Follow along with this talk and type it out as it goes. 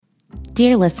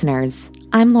Dear listeners,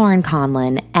 I'm Lauren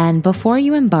Conlon, and before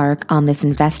you embark on this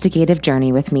investigative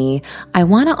journey with me, I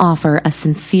want to offer a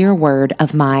sincere word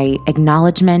of my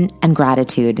acknowledgement and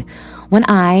gratitude. When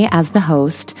I, as the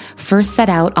host, first set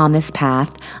out on this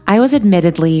path, I was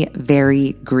admittedly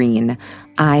very green.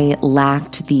 I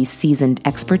lacked the seasoned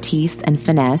expertise and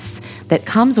finesse that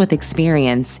comes with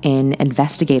experience in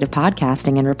investigative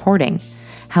podcasting and reporting.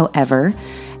 However,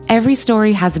 every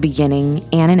story has a beginning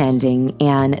and an ending,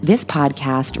 and this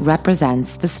podcast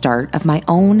represents the start of my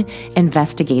own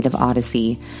investigative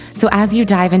odyssey. So as you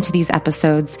dive into these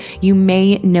episodes, you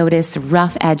may notice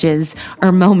rough edges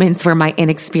or moments where my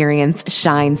inexperience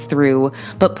shines through,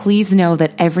 but please know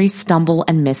that every stumble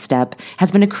and misstep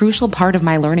has been a crucial part of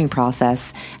my learning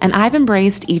process, and I've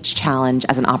embraced each challenge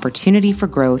as an opportunity for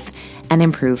growth and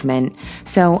improvement.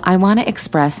 So I want to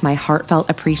express my heartfelt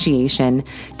appreciation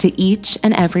to each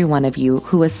and every one of you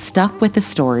who has stuck with the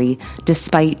story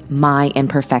despite my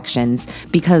imperfections,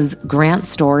 because Grant's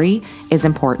story is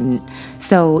important.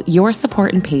 So your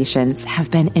support and patience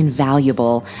have been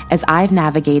invaluable as I've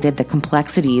navigated the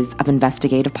complexities of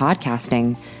investigative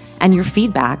podcasting. And your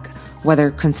feedback,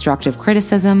 whether constructive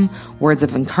criticism, words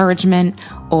of encouragement,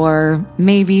 or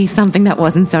maybe something that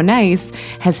wasn't so nice,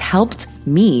 has helped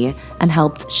me and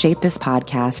helped shape this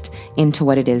podcast into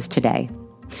what it is today.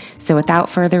 So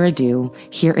without further ado,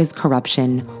 here is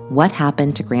Corruption: What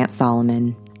Happened to Grant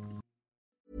Solomon.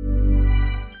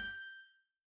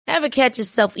 Ever catch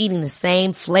yourself eating the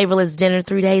same flavorless dinner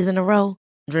 3 days in a row?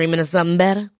 Dreaming of something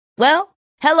better? Well,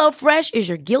 HelloFresh is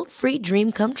your guilt-free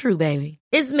dream come true, baby.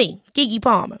 It's me, Keke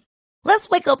Palmer. Let's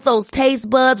wake up those taste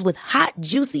buds with hot,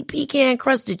 juicy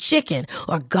pecan-crusted chicken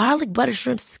or garlic butter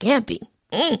shrimp scampi.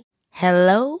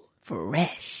 Hello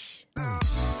Fresh.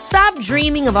 Stop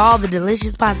dreaming of all the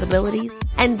delicious possibilities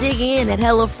and dig in at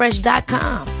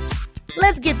HelloFresh.com.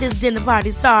 Let's get this dinner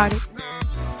party started.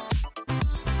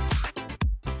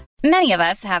 Many of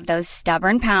us have those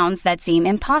stubborn pounds that seem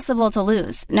impossible to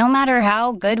lose, no matter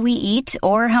how good we eat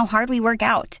or how hard we work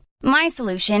out. My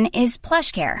solution is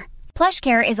PlushCare.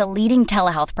 PlushCare is a leading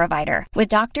telehealth provider with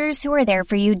doctors who are there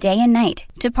for you day and night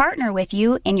to partner with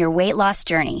you in your weight loss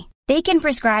journey. They can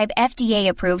prescribe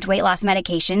FDA-approved weight loss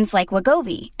medications like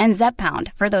Wegovy and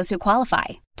Zepbound for those who qualify.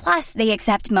 Plus, they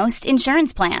accept most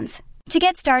insurance plans. To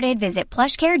get started, visit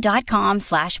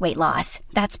plushcare.com/weightloss.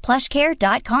 That's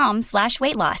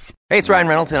plushcare.com/weightloss. Hey, it's Ryan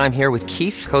Reynolds, and I'm here with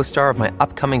Keith, co-star of my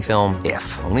upcoming film,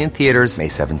 If, only in theaters May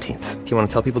 17th. Do you want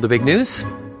to tell people the big news?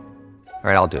 All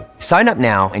right, I'll do it. Sign up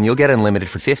now and you'll get unlimited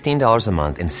for $15 a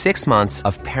month and 6 months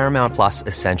of Paramount Plus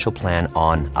Essential Plan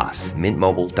on us.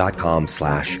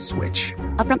 MintMobile.com/switch.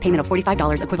 Upfront payment of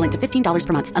 $45 equivalent to $15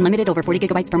 per month. Unlimited over 40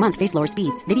 gigabytes per month. Face lower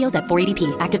speeds. Videos at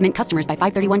 480p. Active Mint customers by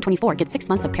 531.24 get 6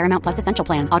 months of Paramount Plus Essential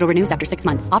Plan. Auto renews after 6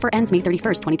 months. Offer ends May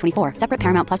 31st, 2024. Separate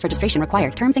Paramount Plus registration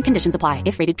required. Terms and conditions apply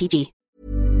if rated PG.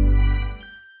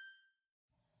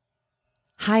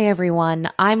 Hi, everyone.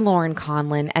 I'm Lauren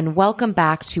Conlon, and welcome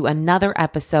back to another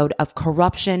episode of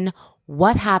Corruption: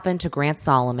 What Happened to Grant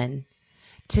Solomon.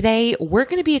 Today, we're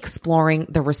going to be exploring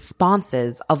the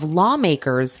responses of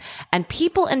lawmakers and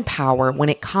people in power when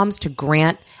it comes to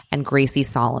Grant and Gracie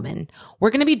Solomon. We're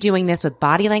going to be doing this with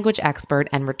body language expert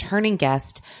and returning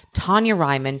guest Tonya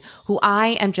Reiman, who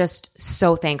I am just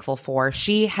so thankful for.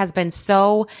 She has been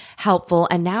so helpful,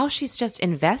 and now she's just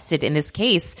invested in this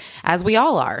case, as we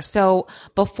all are. So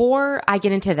before I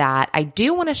get into that, I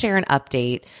do want to share an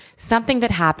update, something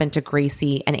that happened to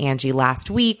Gracie and Angie last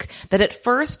week that at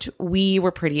first we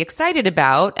were pretty excited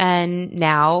about, and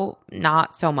now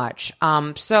not so much.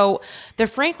 So the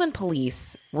Franklin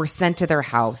police were sent to their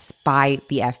house by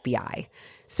the FBI.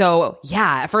 So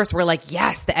yeah, at first we're like,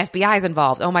 yes, the FBI is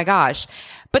involved. Oh my gosh.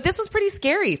 But this was pretty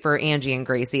scary for Angie and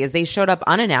Gracie as they showed up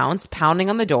unannounced, pounding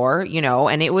on the door,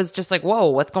 and it was just like, whoa,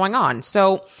 what's going on?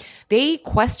 So they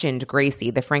questioned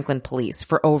Gracie, the Franklin police,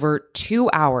 for over 2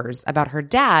 hours about her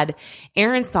dad,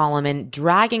 Aaron Solomon,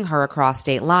 dragging her across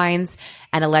state lines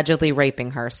and allegedly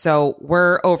raping her. So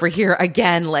we're over here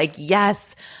again like,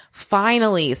 yes,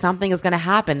 finally, something is going to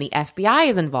happen. The FBI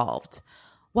is involved.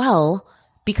 Well,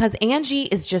 because Angie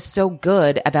is just so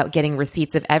good about getting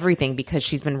receipts of everything because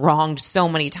she's been wronged so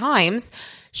many times,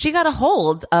 she got a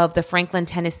hold of the Franklin,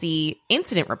 Tennessee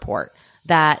incident report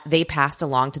that they passed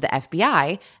along to the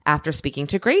FBI after speaking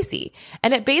to Gracie.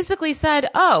 And it basically said,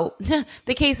 oh,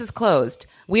 the case is closed.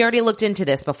 We already looked into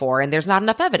this before and there's not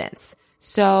enough evidence.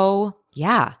 So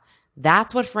yeah,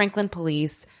 that's what Franklin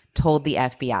police told the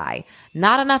FBI.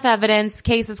 Not enough evidence,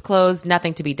 case is closed,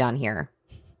 nothing to be done here.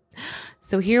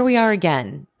 So here we are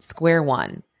again, square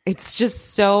one. It's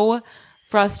just so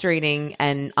frustrating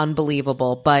and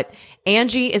unbelievable, but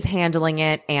Angie is handling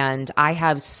it, and I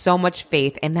have so much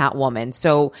faith in that woman.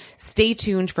 So stay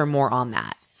tuned for more on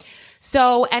that.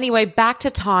 So anyway, back to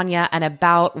Tonya and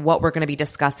about what we're going to be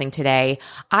discussing today.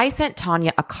 I sent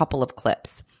Tonya a couple of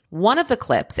clips. One of the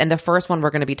clips, and the first one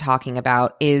we're going to be talking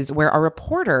about, is where a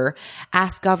reporter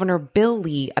asked Governor Bill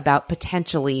Lee about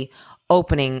potentially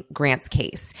opening Grant's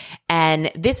case.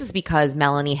 And this is because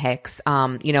Melanie Hicks,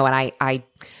 and I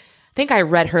think I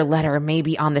read her letter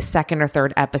maybe on the second or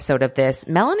third episode of this.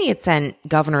 Melanie had sent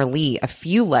Governor Lee a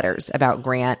few letters about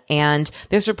Grant, and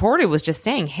this reporter was just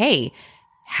saying, hey,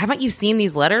 haven't you seen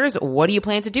these letters? What do you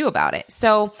plan to do about it?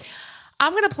 So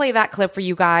I'm going to play that clip for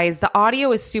you guys. The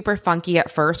audio is super funky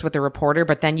at first with the reporter,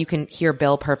 but then you can hear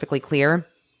Bill perfectly clear.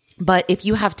 But if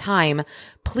you have time,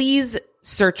 please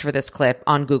search for this clip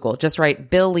on Google. Just write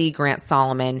Bill Lee, Grant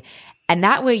Solomon. And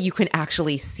that way you can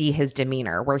actually see his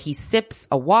demeanor, where he sips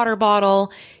a water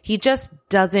bottle. He just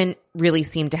doesn't really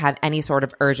seem to have any sort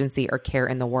of urgency or care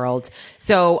in the world.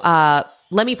 So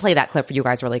let me play that clip for you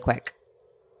guys really quick.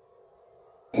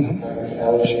 Sure.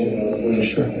 I'll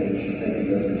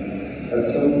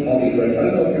be quick. I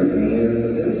don't know if you're familiar,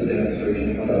 but there was a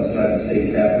demonstration held outside the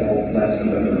state capitol last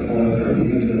November calling for a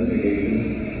new investigation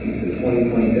into the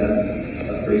 2020 death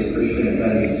of Grace Christian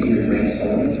Academy senior Grant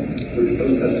Solomon, which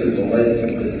protesters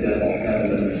alleged this death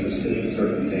happened under suspicious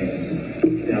circumstances.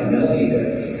 Now, Melanie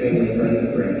Hicks, a family friend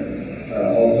of Grant,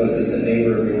 also a distant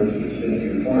neighbor of yours who's been to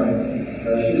your farm,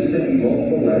 she has sent you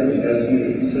multiple letters asking you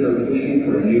to consider pushing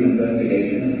for a new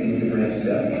investigation into Grant's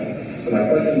death. So my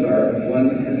questions are, one,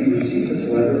 have you received this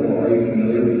letter or are you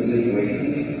familiar with the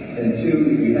situation? And two,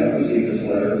 if you have received this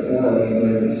letter or are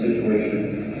familiar with the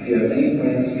situation, do you have any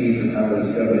plans to use your power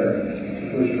as governor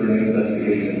to push for a new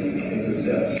investigation into this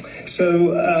death? So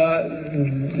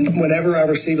whenever I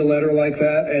receive a letter like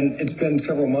that, and it's been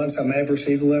several months, I may have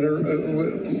received a letter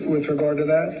with regard to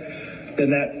that,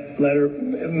 then that letter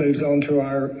moves on to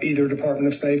our either Department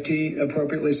of Safety,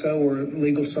 appropriately so, or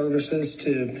legal services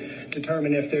to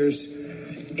determine if there's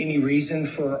any reason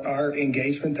for our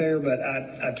engagement there. But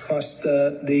I trust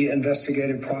the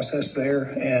investigative process there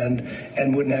and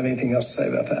wouldn't have anything else to say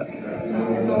about that.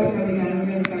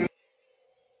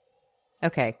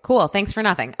 Okay, cool. Thanks for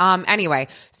nothing. Anyway,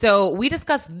 so we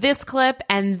discuss this clip,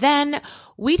 and then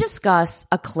we discuss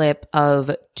a clip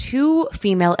of two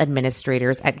female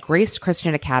administrators at Grace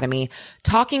Christian Academy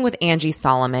talking with Angie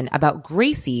Solomon about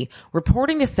Gracie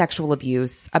reporting the sexual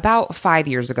abuse about 5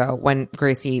 years ago when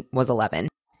Gracie was 11.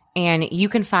 And you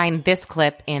can find this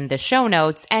clip in the show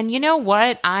notes. And you know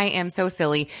what? I am so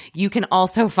silly. You can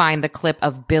also find the clip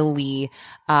of Bill Lee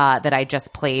that I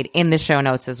just played in the show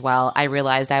notes as well. I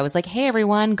realized I was like, hey,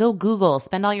 everyone, go Google.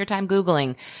 Spend all your time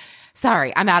Googling.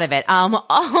 Sorry, I'm out of it.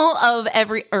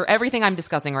 Everything I'm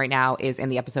discussing right now is in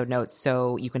the episode notes,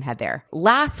 so you can head there.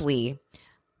 Lastly,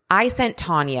 I sent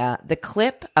Tonya the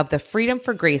clip of the Freedom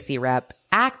for Gracie rep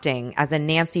acting as a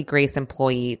Nancy Grace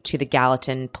employee to the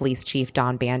Gallatin police chief,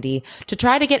 Don Bandy, to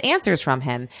try to get answers from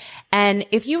him. And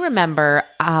if you remember,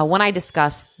 when I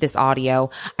discussed this audio,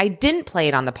 I didn't play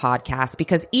it on the podcast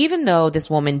because even though this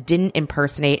woman didn't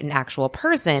impersonate an actual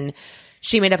person,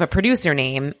 she made up a producer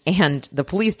name, and the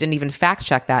police didn't even fact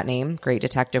check that name. Great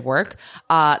detective work.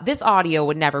 This audio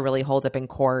would never really hold up in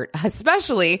court,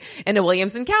 especially in a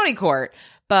Williamson County court.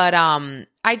 But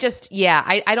I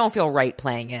don't feel right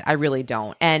playing it. I really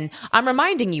don't. And I'm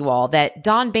reminding you all that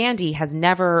Don Bandy has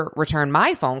never returned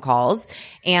my phone calls,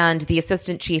 and the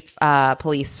assistant chief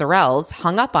police, Sorrells,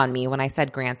 hung up on me when I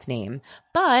said Grant's name.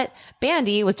 But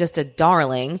Bandy was just a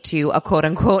darling to a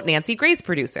quote-unquote Nancy Grace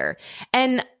producer.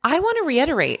 And I want to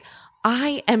reiterate,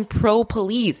 I am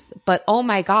pro-police, but oh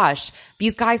my gosh,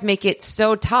 these guys make it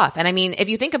so tough. And I mean, if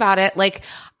you think about it, like,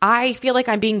 I feel like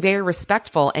I'm being very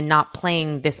respectful and not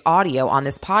playing this audio on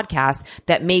this podcast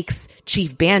that makes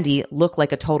Chief Bandy look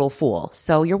like a total fool.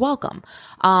 So you're welcome.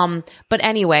 But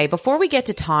anyway, before we get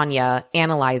to Tonya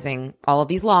analyzing all of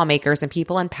these lawmakers and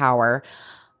people in power,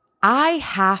 I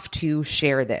have to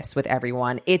share this with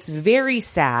everyone. It's very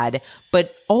sad,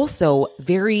 but also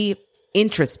very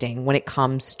interesting when it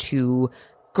comes to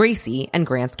Gracie and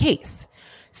Grant's case.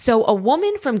 So a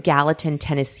woman from Gallatin,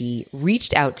 Tennessee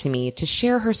reached out to me to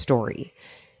share her story.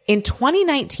 In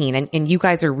 2019, and you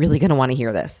guys are really going to want to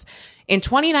hear this. In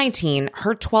 2019,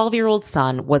 her 12-year-old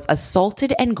son was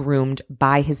assaulted and groomed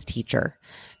by his teacher.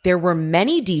 There were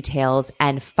many details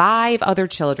and 5 other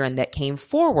children that came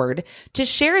forward to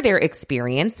share their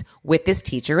experience with this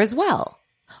teacher as well.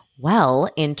 Well,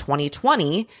 in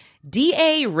 2020,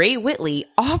 DA Ray Whitley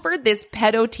offered this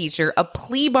pedo teacher a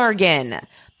plea bargain.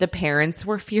 The parents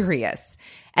were furious.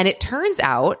 And it turns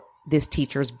out this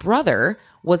teacher's brother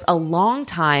was a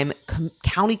longtime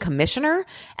county commissioner,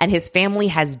 and his family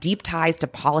has deep ties to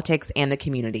politics and the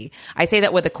community. I say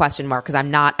that with a question mark because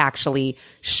I'm not actually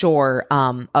sure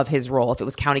of his role, if it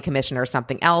was county commissioner or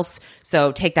something else.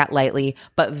 So take that lightly,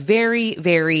 but very,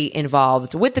 very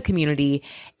involved with the community.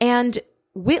 And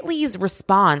Whitley's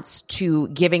response to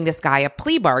giving this guy a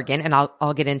plea bargain, and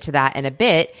I'll get into that in a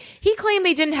bit, he claimed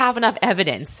they didn't have enough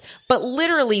evidence, but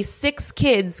literally 6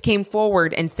 kids came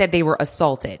forward and said they were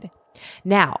assaulted.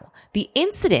 Now, the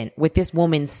incident with this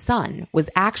woman's son was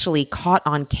actually caught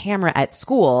on camera at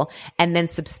school and then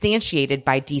substantiated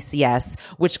by DCS,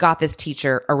 which got this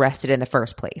teacher arrested in the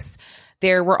first place.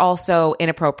 There were also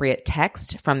inappropriate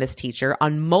texts from this teacher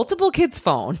on multiple kids'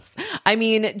 phones. I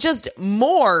mean, just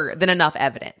more than enough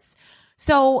evidence.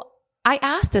 So I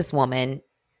asked this woman,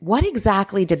 what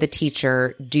exactly did the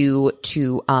teacher do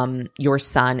to your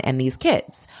son and these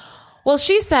kids? Well,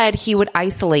 she said he would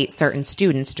isolate certain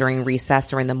students during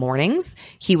recess or in the mornings.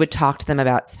 He would talk to them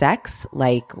about sex,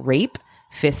 like rape,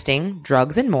 fisting,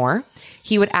 drugs, and more.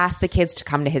 He would ask the kids to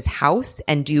come to his house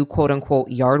and do quote unquote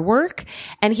yard work.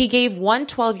 And he gave one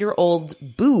 12-year-old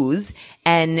booze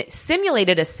and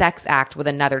simulated a sex act with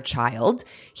another child.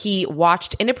 He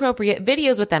watched inappropriate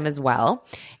videos with them as well.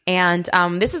 And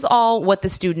this is all what the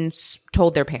students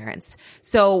told their parents.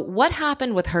 So what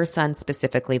happened with her son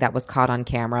specifically that was caught on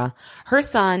camera? Her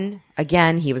son,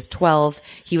 again, he was 12.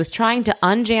 He was trying to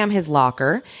unjam his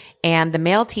locker, and the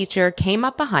male teacher came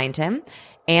up behind him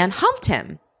and humped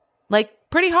him, like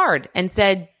pretty hard, and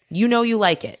said, "You know you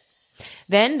like it."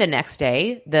 Then the next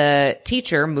day, the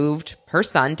teacher moved her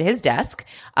son to his desk,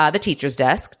 the teacher's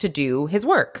desk, to do his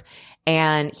work.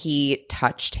 And he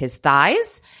touched his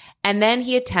thighs, and then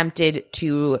he attempted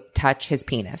to touch his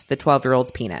penis, the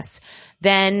 12-year-old's penis.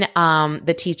 Then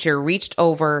the teacher reached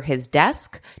over his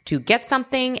desk to get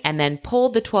something and then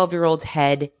pulled the 12-year-old's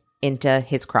head into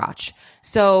his crotch.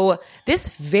 So this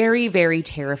very, very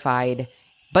terrified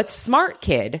but smart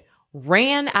kid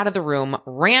ran out of the room,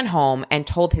 ran home, and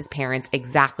told his parents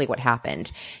exactly what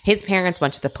happened. His parents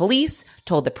went to the police,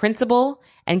 told the principal,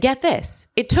 and get this,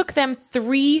 it took them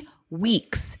 3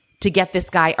 weeks to get this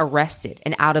guy arrested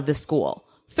and out of the school.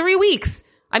 3 weeks.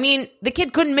 I mean, the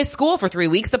kid couldn't miss school for 3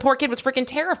 weeks. The poor kid was freaking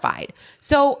terrified.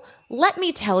 So let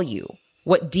me tell you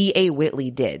what D.A.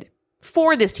 Whitley did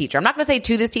for this teacher. I'm not going to say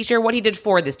to this teacher, what he did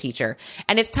for this teacher.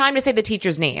 And it's time to say the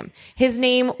teacher's name. His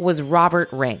name was Robert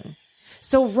Ring.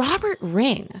 So Robert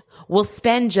Ring will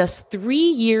spend just 3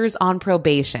 years on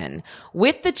probation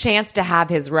with the chance to have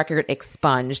his record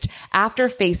expunged after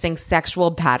facing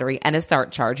sexual battery and assault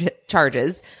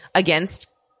charges against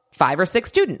 5 or 6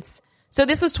 students. So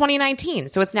this was 2019.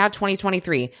 So it's now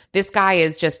 2023. This guy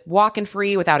is just walking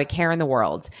free without a care in the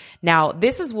world. Now,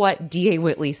 this is what D.A.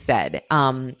 Whitley said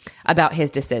about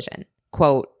his decision.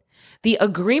 Quote, "The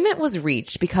agreement was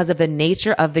reached because of the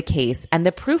nature of the case and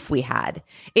the proof we had.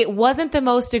 It wasn't the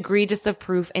most egregious of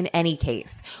proof in any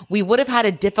case. We would have had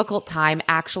a difficult time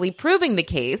actually proving the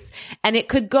case, and it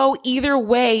could go either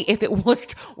way if it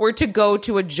were to go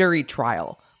to a jury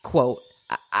trial." Quote,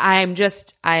 I'm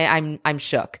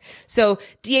shook. So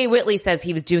D.A. Whitley says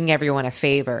he was doing everyone a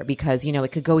favor because, you know,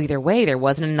 it could go either way. There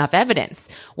wasn't enough evidence.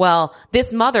 Well,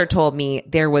 this mother told me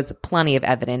there was plenty of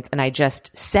evidence, and I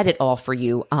just said it all for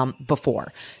you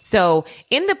before. So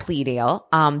in the plea deal,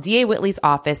 D.A. Whitley's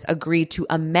office agreed to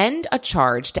amend a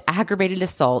charge to aggravated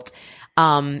assault.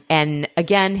 And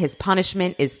again, his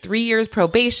punishment is 3 years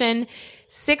probation,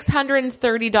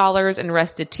 $630 in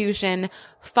restitution,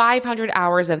 500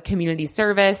 hours of community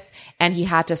service, and he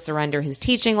had to surrender his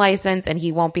teaching license, and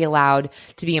he won't be allowed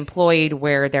to be employed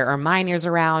where there are minors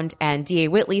around. And D.A.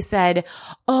 Whitley said,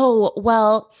 "Oh,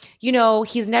 well, you know,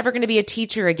 he's never going to be a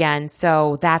teacher again,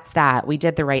 so that's that. We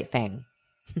did the right thing."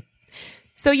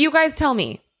 So you guys tell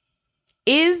me,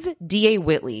 is D.A.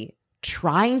 Whitley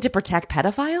trying to protect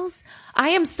pedophiles? I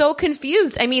am so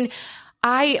confused. I mean,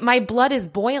 my blood is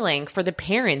boiling for the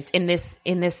parents in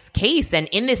this case and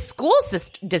in this school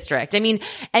district. I mean,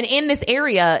 and in this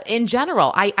area in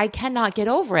general, I cannot get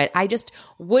over it. I just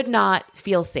would not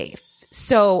feel safe.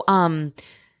 So,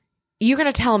 you're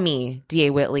going to tell me,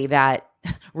 D.A. Whitley, that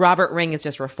Robert Ring is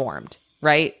just reformed,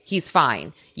 right? He's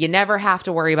fine. You never have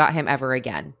to worry about him ever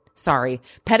again. Sorry.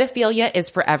 Pedophilia is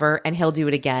forever, and he'll do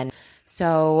it again.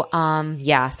 So,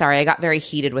 sorry, I got very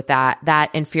heated with that.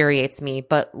 That infuriates me.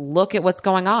 But look at what's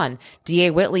going on.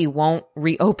 D.A. Whitley won't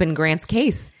reopen Grant's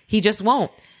case. He just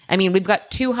won't. I mean, we've got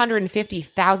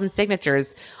 250,000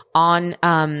 signatures on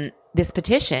this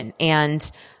petition,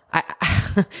 and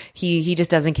he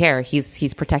just doesn't care.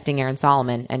 He's protecting Aaron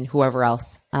Solomon and whoever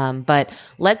else. But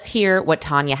let's hear what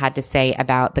Tonya had to say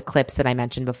about the clips that I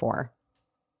mentioned before.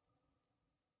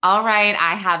 All right,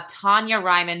 I have Tonya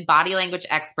Reiman, body language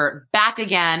expert, back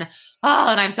again. Oh,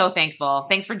 and I'm so thankful.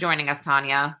 Thanks for joining us,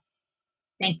 Tonya.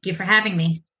 Thank you for having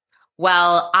me.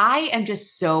 Well, I am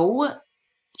just so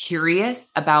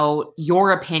curious about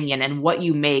your opinion and what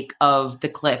you make of the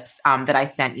clips that I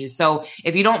sent you. So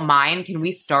if you don't mind, can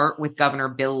we start with Governor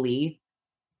Bill Lee?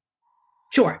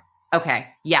 Sure. Okay.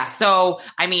 Yeah. So,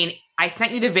 I mean, I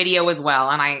sent you the video as well,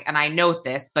 and I note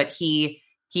this, but he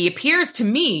appears to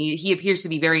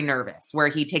be very nervous, where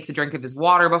he takes a drink of his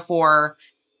water before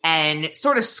and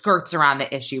sort of skirts around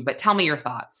the issue. But tell me your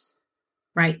thoughts.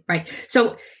 Right.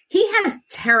 So he has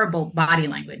terrible body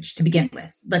language to begin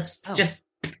with. Let's just,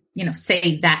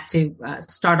 say that to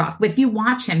start off. If you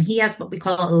watch him, he has what we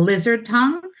call a lizard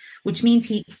tongue, which means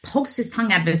he pokes his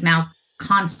tongue out of his mouth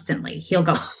constantly. He'll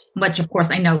go, which of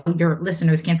course I know your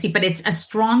listeners can't see, but it's a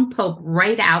strong poke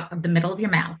right out of the middle of your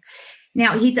mouth.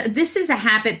 Now, this is a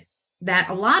habit that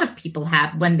a lot of people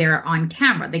have when they're on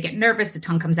camera. They get nervous, the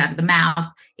tongue comes out of the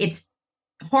mouth. It's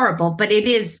horrible, but it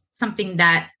is something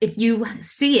that if you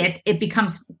see it, it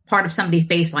becomes part of somebody's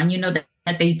baseline. You know that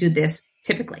they do this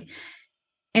typically.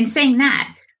 And saying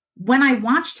that, when I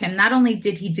watched him, not only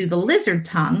did he do the lizard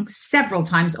tongue several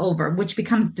times over, which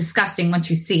becomes disgusting once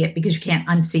you see it because you can't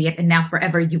unsee it. And now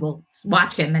forever you will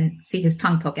watch him and see his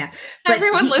tongue poke out. But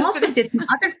he also did some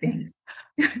other things.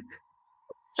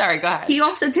 Sorry, go ahead. He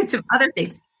also did some other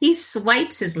things. He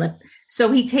swipes his lip.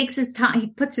 So he takes his tongue, he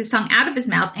puts his tongue out of his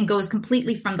mouth and goes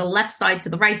completely from the left side to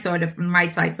the right side, or from the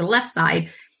right side to the left side.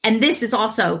 And this is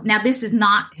this is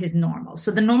not his normal.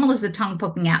 So the normal is the tongue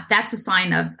poking out. That's a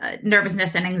sign of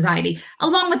nervousness and anxiety,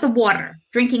 along with the water,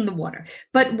 drinking the water.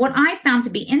 But what I found to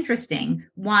be interesting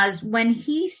was when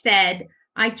he said,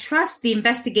 "I trust the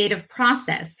investigative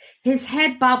process," his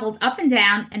head bobbled up and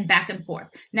down and back and forth.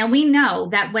 Now, we know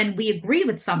that when we agree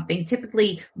with something,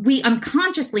 typically we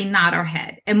unconsciously nod our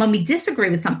head. And when we disagree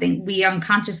with something, we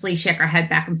unconsciously shake our head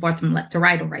back and forth from left to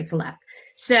right or right to left.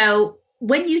 So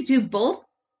when you do both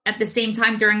at the same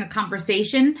time during a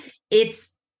conversation,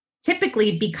 it's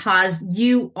typically because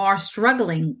you are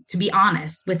struggling to be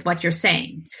honest with what you're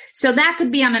saying. So that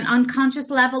could be on an unconscious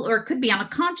level, or it could be on a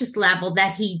conscious level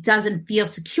that he doesn't feel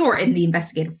secure in the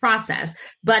investigative process.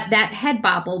 But that head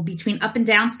bobble between up and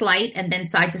down slight and then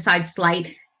side to side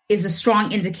slight is a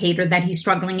strong indicator that he's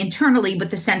struggling internally with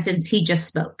the sentence he just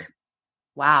spoke.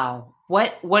 Wow.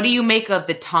 What do you make of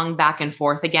the tongue back and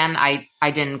forth again?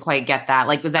 I didn't quite get that.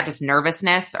 Like, was that just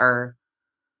nervousness or?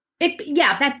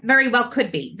 That very well could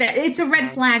be. It's a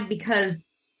red flag, because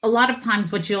a lot of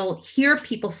times what you'll hear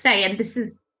people say, and this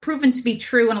is proven to be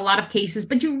true in a lot of cases,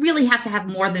 but you really have to have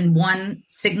more than one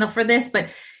signal for this. But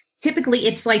typically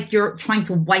it's like you're trying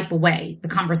to wipe away the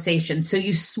conversation. So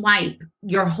you swipe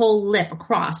your whole lip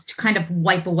across to kind of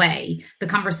wipe away the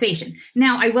conversation.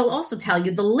 Now, I will also tell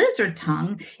you the lizard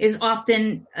tongue is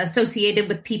often associated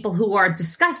with people who are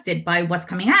disgusted by what's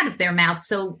coming out of their mouth.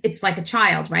 So it's like a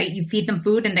child, right? You feed them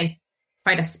food and they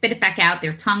try to spit it back out.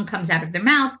 Their tongue comes out of their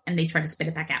mouth and they try to spit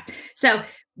it back out. So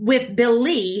with Bill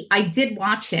Lee, I did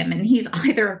watch him, and he's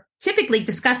either typically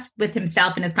discussed with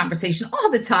himself in his conversation all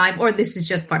the time, or this is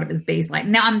just part of his baseline.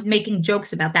 Now, I'm making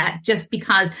jokes about that just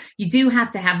because you do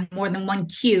have to have more than one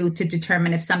cue to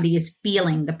determine if somebody is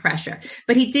feeling the pressure.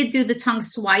 But he did do the tongue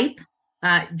swipe,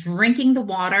 drinking the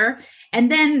water,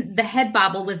 and then the head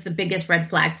bobble was the biggest red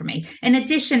flag for me. In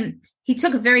addition, he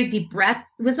took a very deep breath.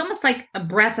 It was almost like a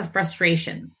breath of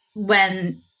frustration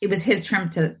when it was his turn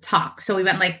to talk. So he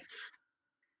went like,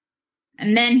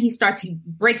 and then he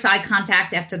breaks eye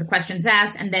contact after the question's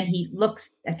asked. And then he looked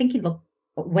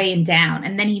weighing down,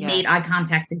 and then he made eye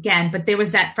contact again. But there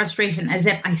was that frustration, as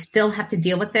if I still have to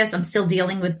deal with this. I'm still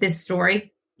dealing with this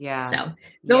story. Yeah. So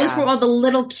those were all the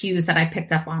little cues that I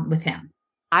picked up on with him.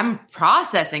 I'm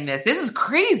processing this. This is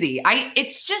crazy.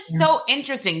 It's just so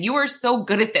interesting. You are so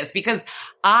good at this, because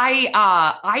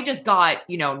I just got,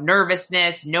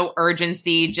 nervousness, no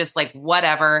urgency, just like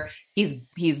whatever. He's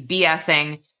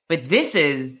BSing. But this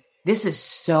is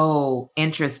so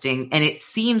interesting. And it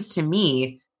seems to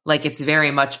me like it's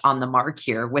very much on the mark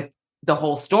here with the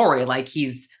whole story. Like,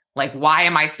 he's like, why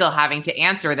am I still having to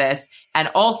answer this? And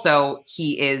also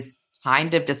he is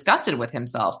kind of disgusted with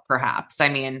himself, perhaps. I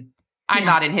mean, I'm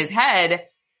not in his head,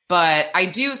 but I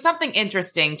do something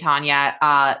interesting,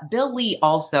 Tonya. Bill Lee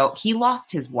also, he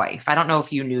lost his wife. I don't know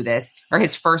if you knew this, or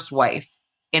his first wife,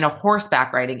 in a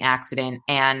horseback riding accident.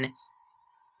 And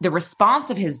the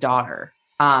response of his daughter,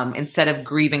 instead of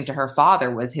grieving to her father,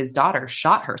 was his daughter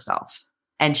shot herself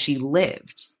and she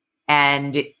lived.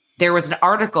 And there was an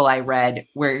article I read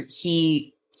where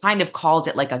he kind of called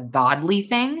it like a godly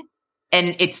thing.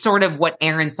 And it's sort of what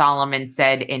Aaron Solomon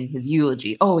said in his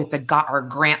eulogy. Oh, it's a God or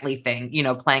Grantley thing,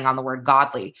 playing on the word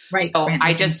godly. Right. So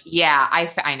Grantley.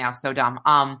 I know, so dumb.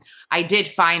 I did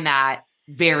find that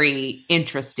very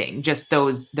interesting, just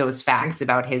those facts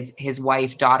about his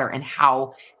wife, daughter, and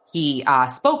how he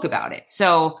spoke about it.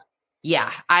 So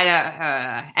yeah,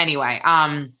 anyway,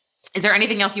 is there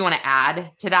anything else you want to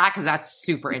add to that? Because that's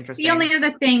super interesting. The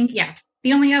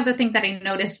only other thing that I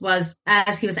noticed was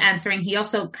as he was answering, he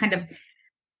also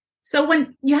so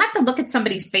when you have to look at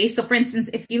somebody's face. So for instance,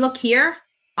 if you look here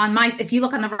if you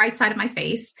look on the right side of my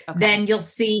face, then you'll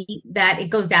see that it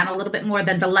goes down a little bit more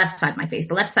than the left side of my face.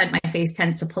 The left side of my face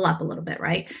tends to pull up a little bit,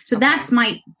 right? So that's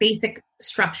my basic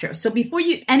structure. So before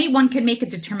anyone can make a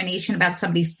determination about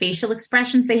somebody's facial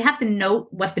expressions, they have to note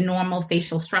what the normal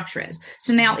facial structure is.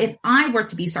 So now if I were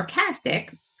to be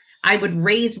sarcastic, I would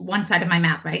raise one side of my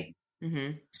mouth, right?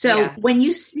 Mm-hmm. So when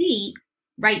you see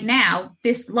right now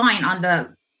this line on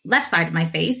the left side of my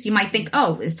face, you might think,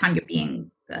 oh, is Tonya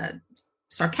being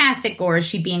sarcastic, or is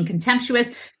she being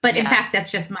contemptuous? But in fact,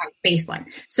 that's just my baseline.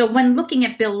 So when looking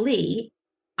at Bill Lee,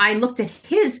 I looked at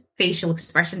his facial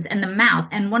expressions and the mouth.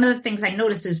 And one of the things I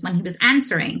noticed is when he was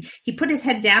answering, he put his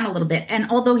head down a little bit. And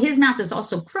although his mouth is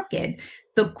also crooked,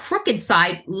 the crooked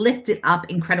side lifted up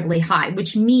incredibly high,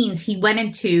 which means he went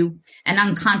into an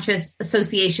unconscious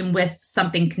association with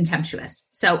something contemptuous.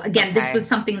 So again, this was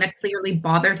something that clearly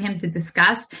bothered him to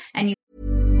discuss. And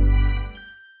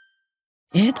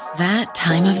It's that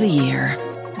time of the year.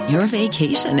 Your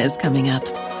vacation is coming up.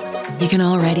 You can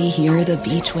already hear the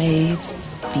beach waves,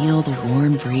 feel the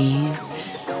warm breeze,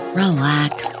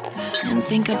 relax, and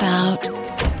think about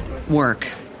work.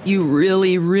 You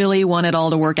really, really want it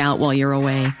all to work out while you're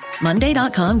away.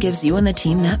 Monday.com gives you and the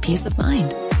team that peace of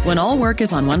mind. When all work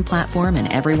is on one platform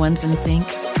and everyone's in sync,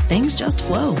 things just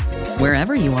flow.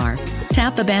 Wherever you are,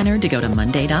 tap the banner to go to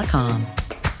Monday.com.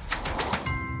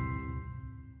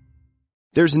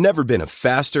 There's never been a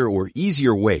faster or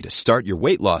easier way to start your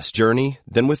weight loss journey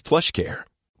than with PlushCare.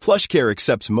 PlushCare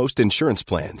accepts most insurance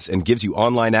plans and gives you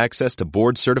online access to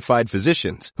board-certified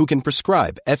physicians who can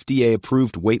prescribe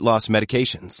FDA-approved weight loss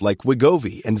medications like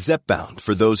Wegovy and Zepbound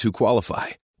for those who qualify.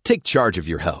 Take charge of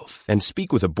your health and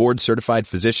speak with a board-certified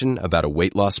physician about a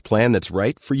weight loss plan that's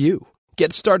right for you.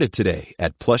 Get started today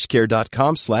at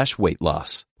plushcare.com/weight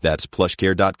loss. That's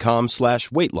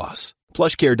plushcare.com/weight loss.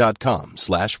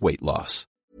 plushcare.com/weight loss.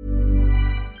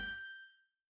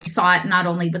 Saw it not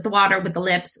only with the water, with the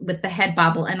lips, with the head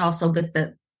bobble, and also with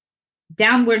the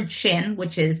downward chin,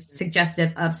 which is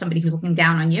suggestive of somebody who's looking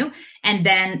down on you, and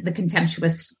then the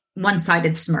contemptuous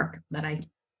one-sided smirk that I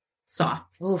saw.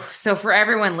 Ooh, so for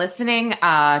everyone listening,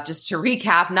 just to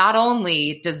recap, not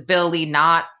only does Bill Lee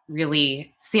not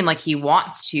really seem like he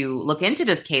wants to look into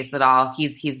this case at all,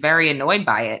 he's very annoyed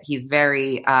by it. He's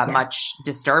very much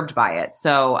disturbed by it.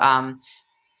 So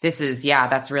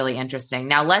that's really interesting.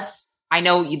 Now I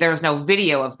know there's no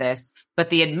video of this, but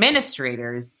the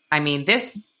administrators,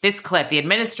 this clip, the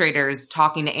administrators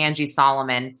talking to Angie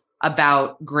Solomon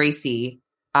about Gracie,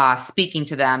 speaking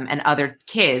to them and other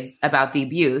kids about the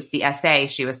abuse, the SA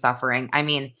she was suffering.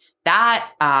 That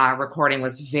recording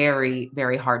was very,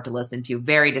 very hard to listen to,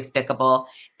 very despicable.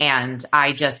 And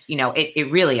I just,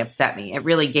 it really upset me. It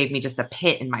really gave me just a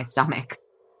pit in my stomach.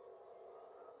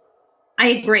 I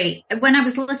agree. When I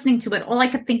was listening to it, all I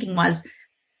kept thinking was,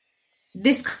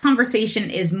 this conversation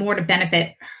is more to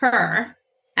benefit her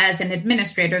as an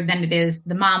administrator than it is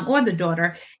the mom or the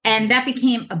daughter. And that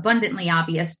became abundantly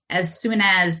obvious as soon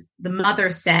as the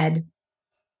mother said,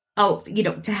 oh,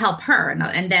 to help her.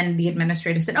 And then the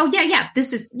administrator said, oh, yeah,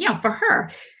 this is, for her.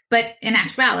 But in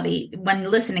actuality, when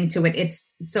listening to it, it's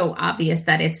so obvious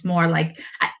that it's more like,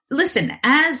 listen,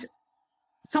 as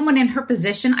someone in her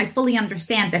position, I fully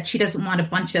understand that she doesn't want a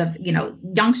bunch of,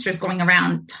 youngsters going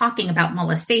around talking about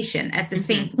molestation. At the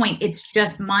same point, it's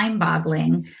just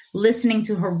mind-boggling listening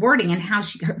to her wording and how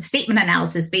her statement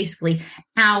analysis, basically,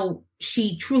 how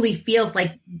she truly feels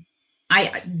like,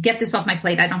 I get this off my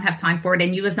plate. I don't have time for it.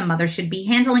 And you as the mother should be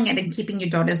handling it and keeping your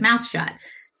daughter's mouth shut.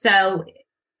 So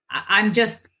I'm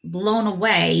just blown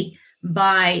away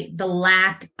by the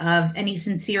lack of any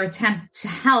sincere attempt to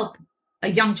help a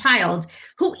young child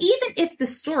who, even if the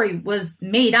story was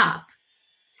made up,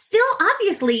 still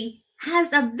obviously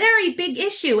has a very big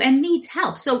issue and needs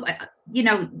help. So,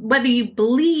 whether you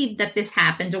believe that this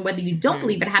happened or whether you don't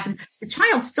believe it happened, the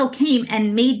child still came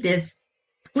and made this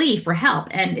plea for help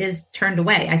and is turned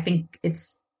away. I think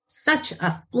it's such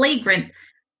a flagrant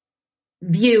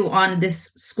view on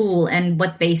this school and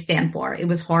what they stand for. It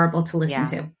was horrible to listen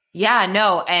to. Yeah,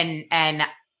 no.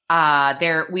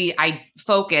 I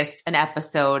focused an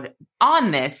episode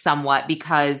on this somewhat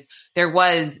because there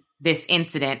was this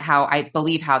incident. How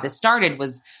this started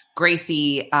was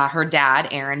Gracie, her dad,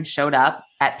 Aaron, showed up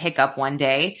at pickup one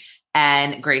day,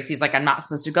 and Gracie's like, I'm not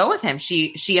supposed to go with him.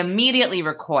 She immediately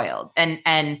recoiled.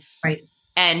 Right.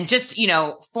 And just,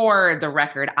 for the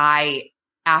record,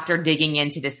 after digging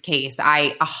into this case,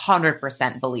 I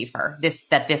 100% believe her.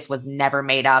 That this was never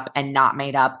made up and not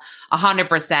made up.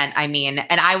 100%. I mean,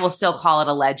 and I will still call it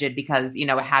alleged because, it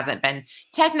hasn't been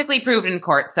technically proven in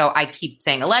court. So I keep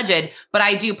saying alleged, but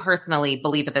I do personally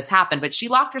believe that this happened. But she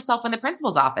locked herself in the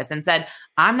principal's office and said,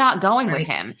 I'm not going with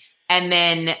him. And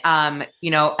then, and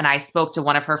I spoke to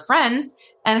one of her friends,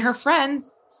 and her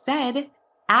friends said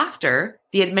after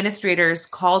the administrators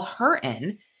called her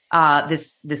in,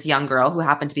 this young girl who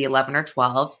happened to be 11 or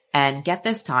 12. And get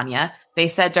this, Tonya, they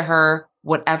said to her,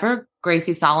 whatever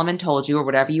Gracie Solomon told you or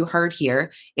whatever you heard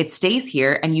here, it stays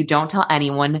here and you don't tell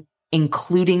anyone,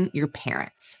 including your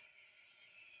parents.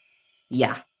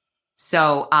 Yeah.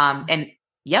 So, and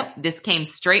yep, this came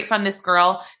straight from this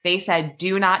girl. They said,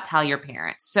 do not tell your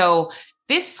parents. So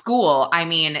this school, I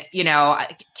mean,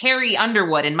 Carrie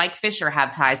Underwood and Mike Fisher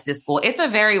have ties to this school. It's a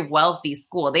very wealthy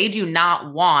school. They do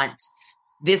not want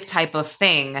this type of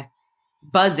thing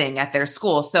buzzing at their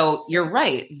school. So you're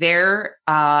right. Their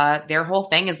whole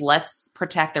thing is let's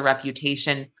protect the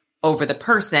reputation over the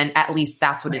person. At least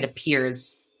that's what it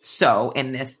appears so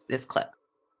in this clip.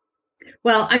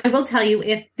 Well, I will tell you,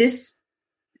 if this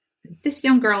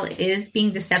young girl is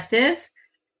being deceptive,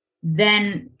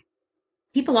 then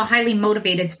people are highly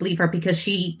motivated to believe her because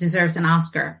she deserves an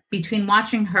Oscar. Between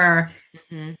watching her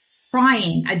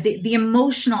crying, the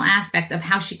emotional aspect of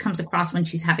how she comes across when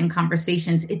she's having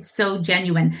conversations, it's so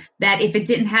genuine that if it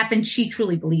didn't happen, she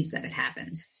truly believes that it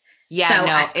happened. Yeah, so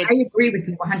no, I agree with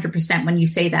you 100% when you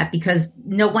say that, because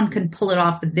no one can pull it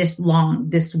off this long,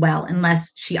 this well,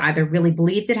 unless she either really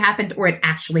believed it happened or it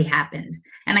actually happened.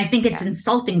 And I think it's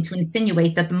insulting to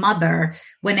insinuate that the mother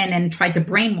went in and tried to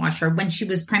brainwash her when she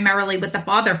was primarily with the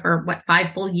father for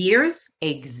 5 full years?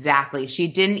 Exactly. She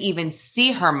didn't even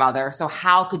see her mother. So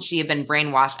how could she have been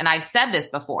brainwashed? And I've said this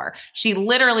before. She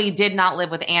literally did not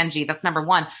live with Angie. That's number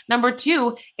one. Number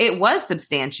two, it was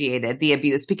substantiated, the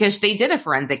abuse, because they did a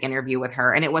forensic interview with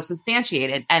her and it was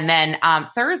substantiated. And then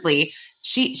thirdly,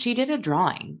 she did a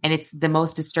drawing, and it's the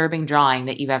most disturbing drawing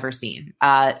that you've ever seen.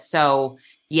 So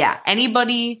yeah,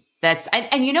 anybody that's,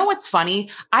 and you know what's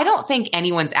funny? I don't think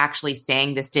anyone's actually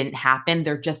saying this didn't happen.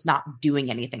 They're just not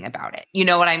doing anything about it. You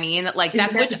know what I mean? Like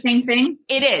that's the same thing.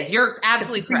 It is. You're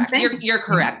absolutely correct. You're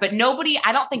correct. But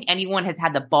I don't think anyone has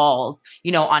had the balls,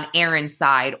 on Aaron's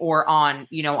side or on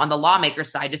the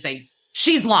lawmaker's side to say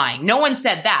she's lying. No one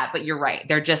said that, but you're right.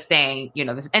 They're just saying,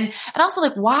 this, and also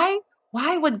like, why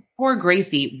would poor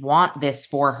Gracie want this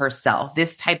for herself?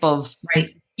 This type of,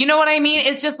 you know what I mean?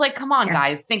 It's just like, come on,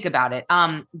 guys, think about it.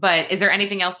 But is there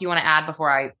anything else you want to add before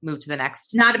I move to the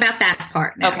next? Not about that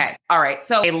part. No. Okay. All right.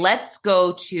 So let's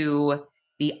go to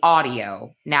the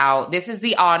audio. Now, this is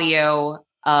the audio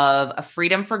of a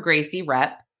Freedom for Gracie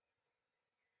rep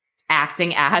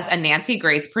acting as a Nancy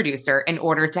Grace producer in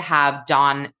order to have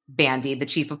Don Bandy, the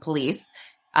chief of police,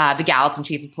 the Gallatin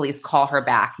chief of police, call her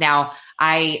back. Now,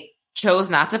 I chose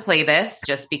not to play this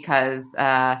just because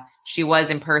she was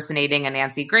impersonating a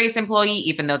Nancy Grace employee,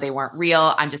 even though they weren't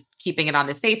real. I'm just keeping it on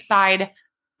the safe side.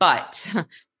 But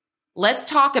let's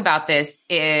talk about this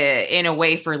in a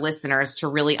way for listeners to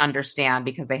really understand,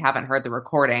 because they haven't heard the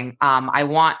recording. I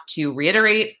want to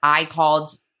reiterate, I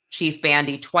called Chief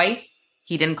Bandy twice.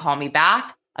 He didn't call me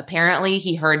back. Apparently,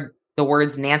 he heard the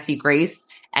words Nancy Grace,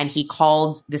 and he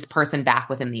called this person back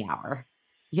within the hour.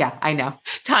 Yeah, I know.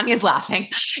 Tanya's laughing.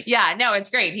 Yeah, no, it's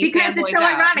great. Because it's so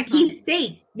ironic. He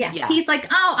states, he's like,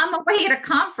 oh, I'm away at a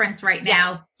conference right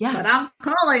now, but I'm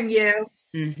calling you.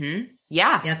 Mm-hmm.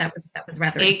 Yeah. Yeah, that was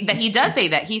rather. That he does say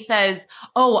that. He says,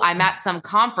 oh, I'm at some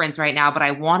conference right now, but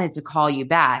I wanted to call you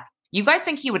back. You guys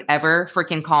think he would ever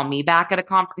freaking call me back at a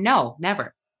conference? No,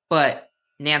 never. But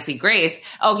Nancy Grace,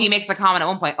 he makes a comment at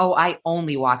one point, oh, I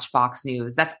only watch Fox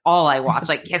News. That's all I watch,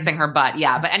 like kissing her butt.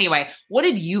 Yeah. But anyway, what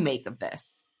did you make of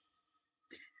this?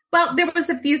 Well, there was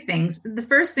a few things. The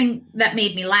first thing that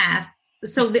made me laugh,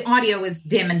 so the audio is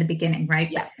dim in the beginning, right?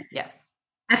 Yes.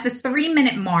 At the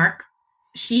 3-minute mark,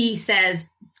 she says,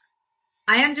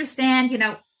 I understand,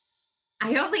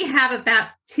 I only have about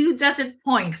 24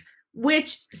 points,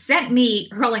 which sent me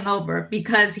hurling over,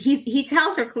 because he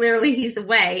tells her clearly he's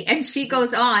away. And she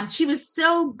goes on. She was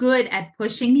so good at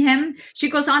pushing him. She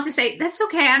goes on to say, that's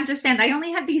okay. I understand. I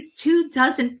only have these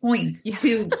 24 points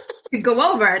to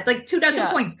go over. It's like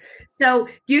 24 points. So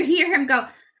you hear him go,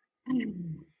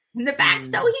 in the back.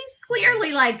 So he's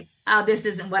clearly like, oh, this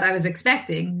isn't what I was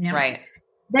expecting. Right.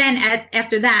 Then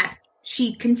after that,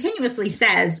 she continuously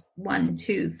says 1,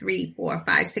 2, 3, 4,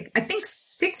 5, 6, I think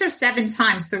 6 or 7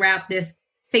 times throughout this,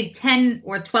 say 10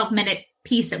 or 12-minute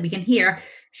piece that we can hear.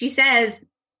 She says,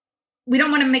 we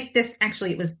don't want to make this,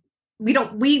 actually it was,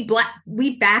 we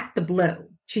back the blue.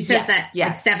 She says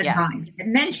like 7 times.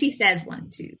 And then she says 1,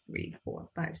 2, 3, 4,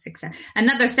 5, 6, 7,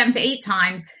 another 7 to 8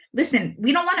 times. Listen,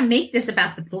 we don't want to make this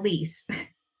about the police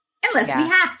unless we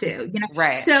have to,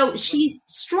 Right. So she's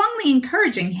strongly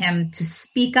encouraging him to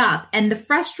speak up, and the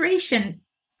frustration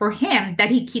for him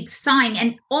that he keeps sighing.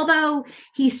 And although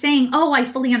he's saying, oh, I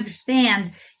fully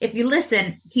understand, if you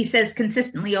listen, he says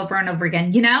consistently over and over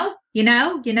again,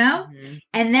 mm-hmm.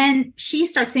 And then she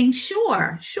starts saying,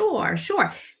 sure.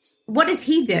 What does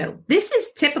he do? This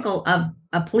is typical of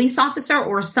a police officer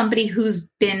or somebody who's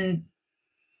been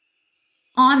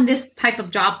on this type of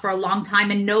job for a long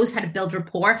time and knows how to build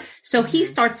rapport. So he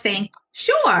starts saying,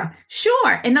 sure.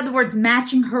 In other words,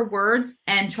 matching her words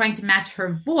and trying to match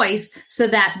her voice so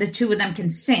that the two of them can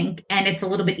sync and it's a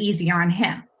little bit easier on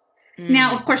him.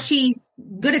 Now, of course, she's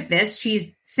good at this.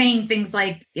 She's saying things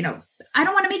like, I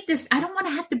don't want to make this, I don't want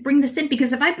to have to bring this in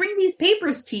because if I bring these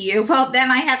papers to you, well,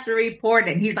 then I have to report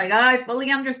it. And he's like, oh, I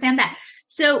fully understand that.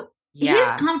 So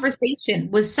his conversation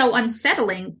was so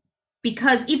unsettling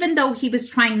because even though he was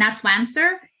trying not to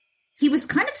answer, he was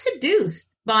kind of seduced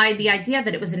by the idea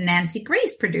that it was a Nancy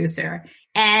Grace producer.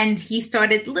 And he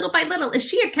started little by little. If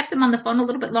she had kept him on the phone a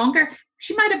little bit longer,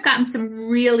 she might have gotten some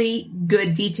really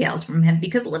good details from him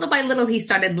because little by little, he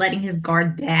started letting his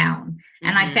guard down.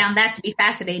 And I found that to be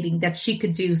fascinating that she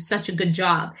could do such a good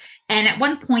job. And at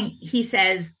one point he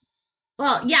says,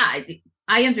 well, yeah,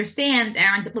 I understand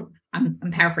Aaron's, I'm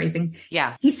paraphrasing.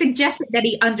 Yeah. He suggested that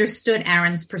he understood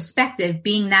Aaron's perspective,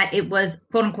 being that it was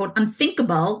quote unquote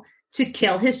unthinkable to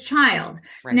kill his child.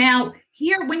 Right. Now,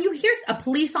 here, when you hear a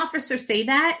police officer say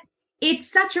that, it's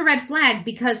such a red flag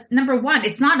because number one,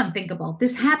 it's not unthinkable.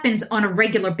 This happens on a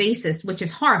regular basis, which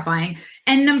is horrifying.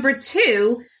 And number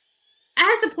two,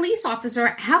 as a police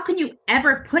officer, how can you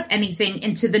ever put anything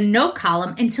into the no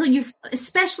column until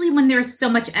especially when there's so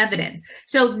much evidence?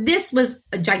 So this was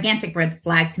a gigantic red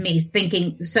flag to me,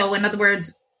 thinking, so in other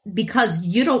words, because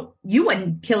you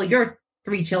wouldn't kill your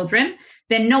 3 children,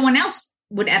 then no one else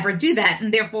would ever do that.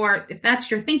 And therefore, if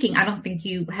that's your thinking, I don't think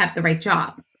you have the right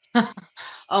job.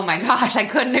 Oh my gosh, I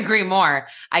couldn't agree more.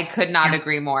 I could not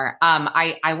agree more.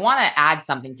 I want to add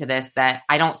something to this that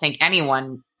I don't think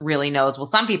anyone really knows. Well,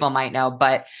 some people might know,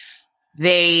 but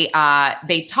they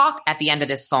talk at the end of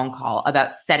this phone call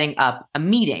about setting up a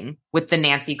meeting with the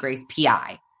Nancy Grace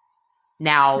PI.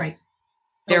 Now,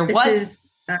 there was,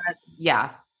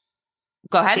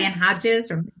 Go ahead. Dan Hodges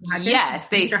or Mr. Hodges? Yes,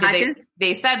 Mr. Hodges?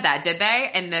 They said that, did they?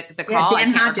 In the call?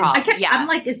 Dan Hodges. I'm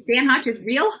like, is Dan Hodges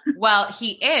real? Well,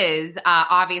 he is.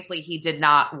 Obviously, he did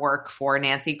not work for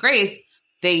Nancy Grace.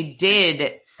 They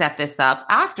did set this up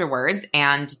afterwards,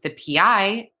 and the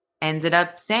PI ended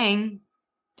up telling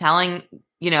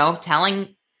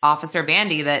Officer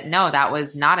Bandy that no, that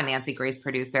was not a Nancy Grace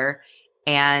producer.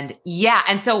 And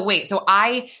this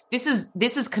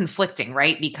is conflicting,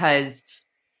 right? Because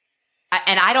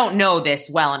and I don't know this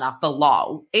well enough, the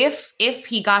law. If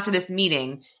he got to this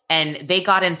meeting and they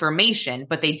got information,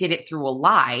 but they did it through a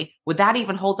lie, would that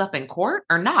even hold up in court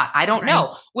or not? I don't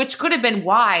know, which could have been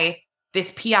why this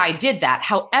PI did that.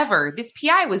 However, this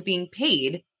PI was being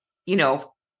paid,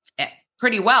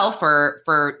 pretty well for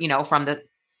from the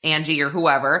Angie or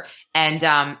whoever. And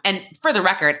for the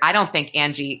record, I don't think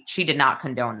Angie, she did not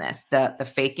condone this,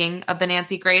 the faking of the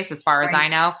Nancy Grace, as far as I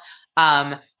know.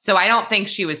 So I don't think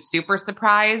she was super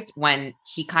surprised when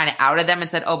he kind of outed them and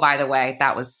said, oh, by the way,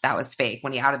 that was fake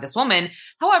when he outed this woman.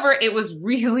 However, it was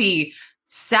really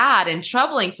sad and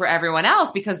troubling for everyone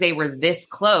else because they were this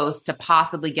close to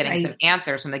possibly getting some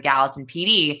answers from the Gallatin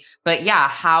PD. But yeah,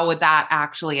 how would that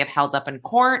actually have held up in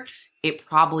court? It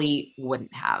probably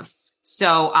wouldn't have.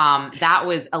 So, that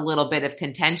was a little bit of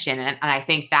contention. And I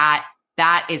think that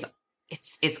is,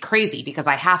 it's crazy because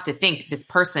I have to think this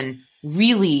person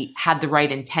really had the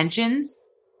right intentions.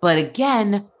 But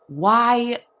again,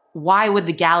 why would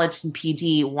the Gallatin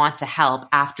PD want to help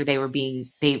after they were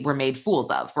made fools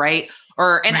of, right?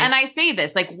 And I say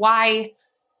this, like, why,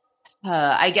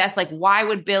 I guess, like, why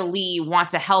would Bill Lee want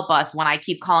to help us when I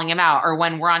keep calling him out, or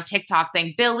when we're on TikTok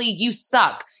saying, Bill Lee, you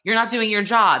suck, you're not doing your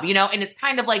job, and it's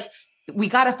kind of like, we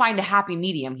got to find a happy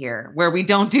medium here where we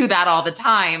don't do that all the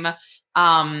time.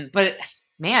 But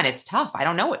man, it's tough. I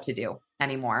don't know what to do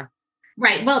anymore.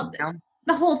 Right. Well,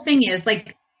 the whole thing is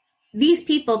like, these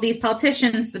people, these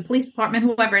politicians, the police department,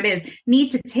 whoever it is,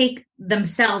 need to take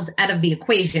themselves out of the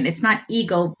equation. It's not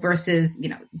ego versus,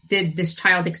 did this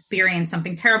child experience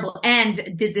something terrible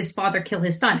and did this father kill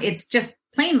his son? It's just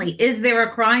plainly, is there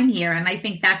a crime here? And I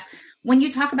think that's, when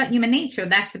you talk about human nature,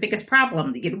 that's the biggest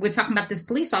problem. We're talking about this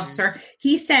police officer.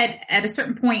 He said at a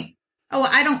certain point, oh,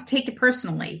 I don't take it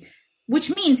personally,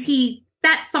 which means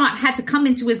that thought had to come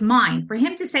into his mind. For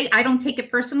him to say, I don't take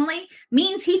it personally,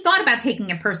 means he thought about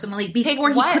taking it personally before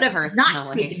he could have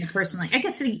not taken it personally. I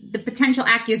guess the potential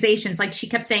accusations, like she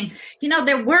kept saying,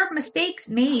 there were mistakes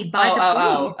made by the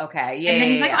police. Oh, okay. Yeah. And then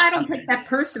he's like, I don't take that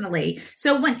personally.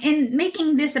 So when in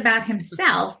making this about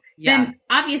himself, then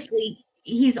obviously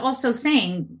he's also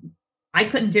saying, I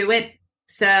couldn't do it,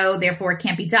 so therefore it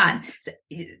can't be done. So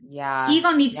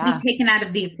ego needs to be taken out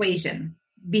of the equation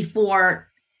before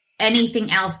anything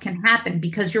else can happen,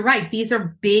 because you're right. These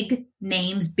are big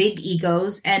names, big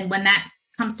egos. And when that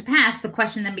comes to pass, the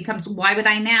question then becomes, why would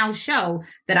I now show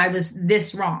that I was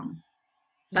this wrong?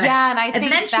 But and I think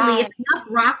eventually if enough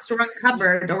rocks are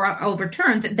uncovered or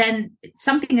overturned, then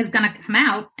something is going to come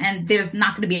out and there's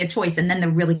not going to be a choice. And then they're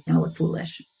really going to look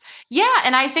foolish. Yeah.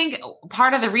 And I think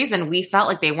part of the reason we felt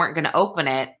like they weren't going to open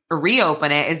it or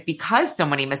reopen it is because so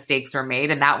many mistakes were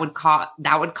made, and that would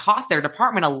cost their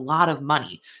department a lot of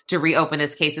money to reopen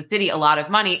this case, the city a lot of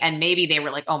money. And maybe they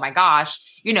were like, oh my gosh,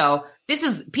 this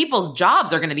is people's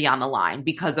jobs are going to be on the line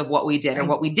because of what we did or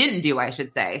what we didn't do, I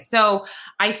should say. So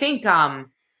I think, and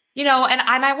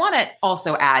I want to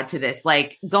also add to this,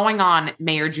 like going on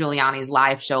Mayor Giuliani's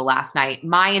live show last night,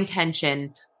 my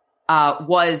intention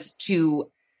was to,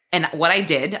 and what I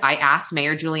did, I asked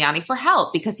Mayor Giuliani for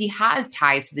help because he has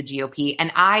ties to the GOP. And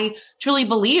I truly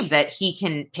believe that he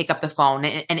can pick up the phone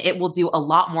and it will do a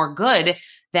lot more good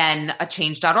than a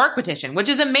change.org petition, which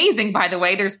is amazing, by the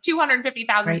way. There's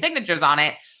 250,000 signatures on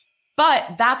it.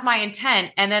 But that's my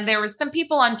intent. And then there was some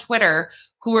people on Twitter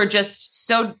who were just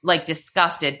so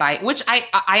disgusted by, which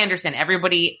I understand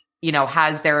everybody,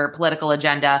 has their political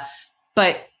agenda,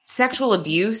 but sexual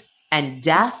abuse and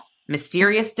death,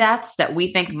 mysterious deaths that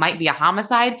we think might be a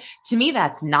homicide, to me,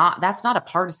 that's not a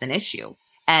partisan issue.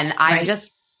 And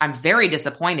I'm very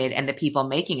disappointed in the people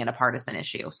making it a partisan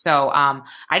issue. So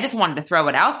I just wanted to throw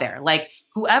it out there. Like,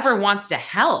 whoever wants to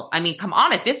help, I mean, come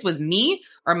on, if this was me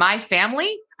or my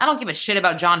family, I don't give a shit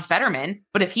about John Fetterman.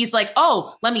 But if he's like,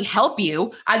 oh, let me help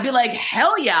you, I'd be like,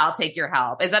 hell yeah, I'll take your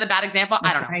help. Is that a bad example?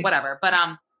 I don't know, whatever. But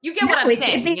you get what I'm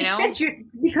saying. It makes sense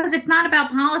because it's not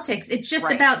about politics. It's just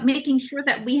about making sure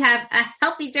that we have a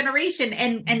healthy generation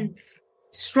and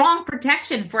strong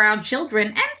protection for our children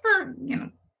and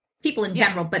for, people in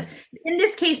general. But in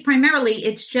this case, primarily,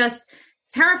 it's just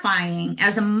terrifying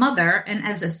as a mother and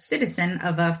as a citizen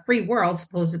of a free world,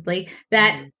 supposedly,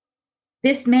 that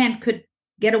this man could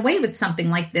get away with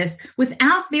something like this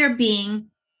without there being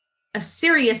a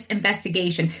serious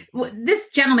investigation. This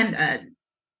gentleman,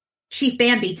 Chief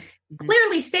Bandy,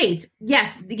 clearly states,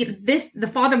 yes,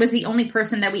 the father was the only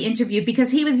person that we interviewed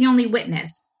because he was the only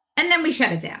witness. And then we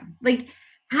shut it down. Like,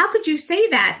 how could you say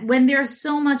that when there's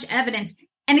so much evidence?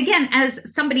 And again,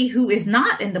 as somebody who is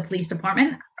not in the police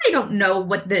department, I don't know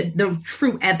what the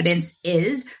true evidence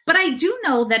is, but I do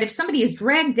know that if somebody is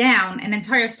dragged down an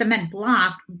entire cement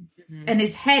block and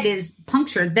his head is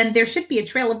punctured, then there should be a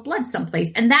trail of blood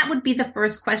someplace. And that would be the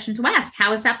first question to ask.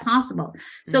 How is that possible?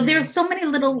 So there's so many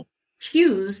little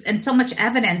cues and so much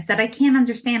evidence that I can't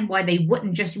understand why they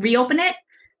wouldn't just reopen it,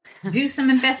 do some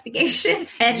investigation,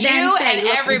 and then say, and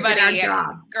everybody, our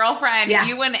job. Girlfriend,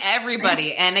 you and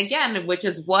everybody. And again, which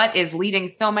is what is leading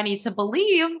so many to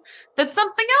believe that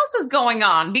something else is going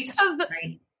on, because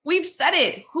we've said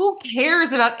it. Who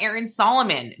cares about Aaron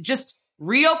Solomon? Just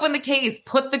reopen the case,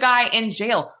 put the guy in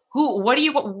jail. Who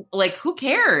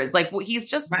cares? Like, he's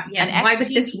just an ex-TV Why would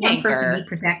this one anchor. person be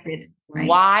protected? Right?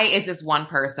 Why is this one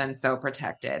person so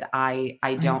protected? I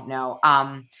don't know.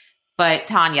 But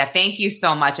Tonya, thank you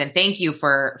so much. And thank you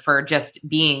for just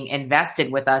being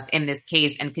invested with us in this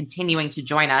case and continuing to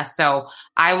join us. So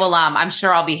I will, I'm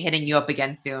sure I'll be hitting you up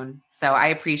again soon. So I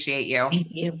appreciate you. Thank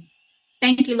you.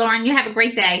 Thank you, Lauren. You have a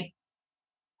great day.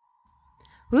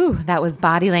 Ooh, that was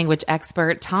body language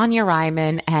expert Tonya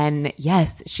Reiman. And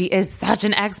yes, she is such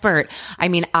an expert. I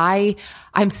mean,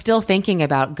 I'm still thinking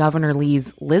about Governor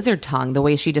Lee's lizard tongue, the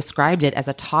way she described it as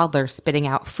a toddler spitting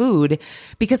out food,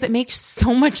 because it makes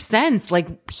so much sense.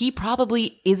 Like, he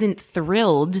probably isn't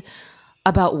thrilled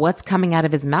about what's coming out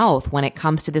of his mouth when it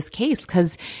comes to this case,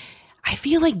 because I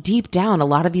feel like deep down, a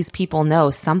lot of these people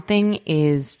know something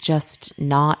is just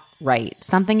not right.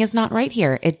 Something is not right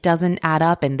here. It doesn't add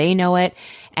up, and they know it,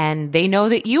 and they know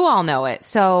that you all know it.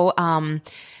 So,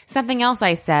 Something else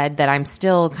I said that I'm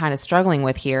still kind of struggling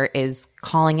with here is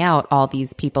calling out all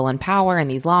these people in power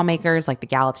and these lawmakers like the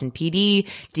Gallatin PD,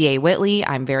 DA Whitley.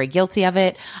 I'm very guilty of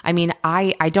it. I mean,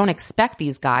 I don't expect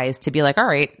these guys to be like, all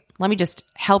right, let me just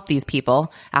help these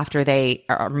people after they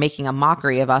are making a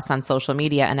mockery of us on social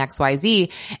media and XYZ.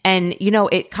 And, you know,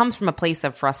 it comes from a place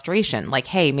of frustration. Like,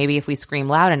 hey, maybe if we scream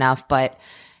loud enough, but,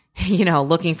 you know,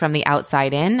 looking from the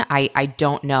outside in, I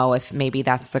don't know if maybe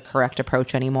that's the correct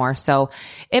approach anymore. So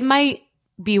it might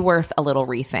be worth a little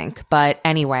rethink. But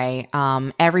anyway,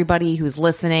 everybody who's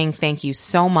listening, thank you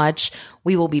so much.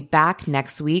 We will be back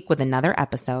next week with another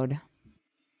episode.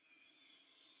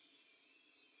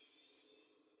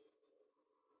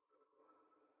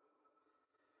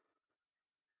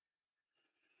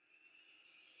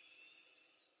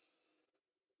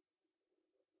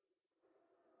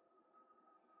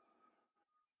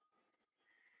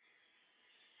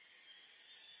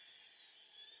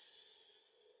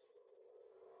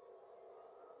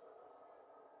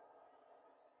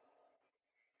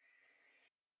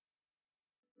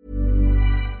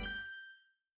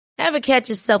 Ever catch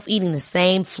yourself eating the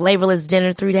same flavorless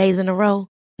dinner 3 days in a row?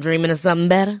 Dreaming of something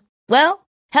better? Well,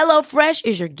 HelloFresh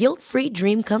is your guilt-free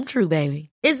dream come true, baby.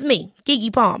 It's me,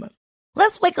 Keke Palmer.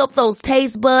 Let's wake up those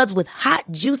taste buds with hot,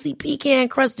 juicy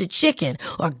pecan-crusted chicken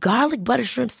or garlic butter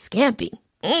shrimp scampi.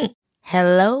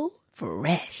 Hello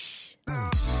Fresh.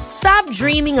 Stop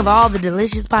dreaming of all the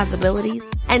delicious possibilities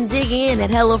and dig in at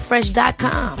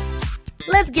HelloFresh.com.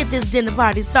 Let's get this dinner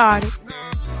party started.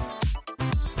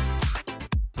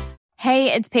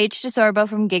 Hey, it's Paige DeSorbo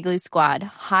from Giggly Squad.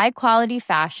 High quality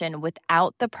fashion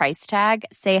without the price tag.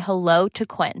 Say hello to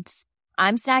Quince.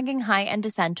 I'm snagging high-end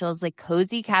essentials like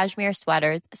cozy cashmere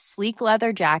sweaters, sleek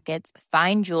leather jackets,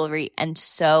 fine jewelry, and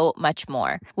so much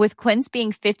more. With Quince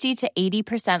being 50 to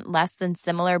 80% less than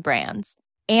similar brands.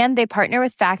 And they partner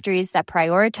with factories that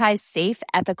prioritize safe,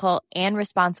 ethical, and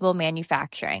responsible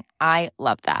manufacturing. I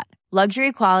love that.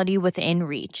 Luxury quality within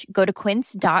reach. Go to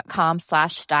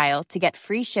quince.com/style to get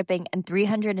free shipping and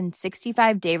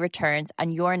 365-day returns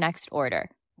on your next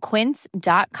order.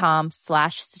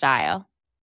 Quince.com/style.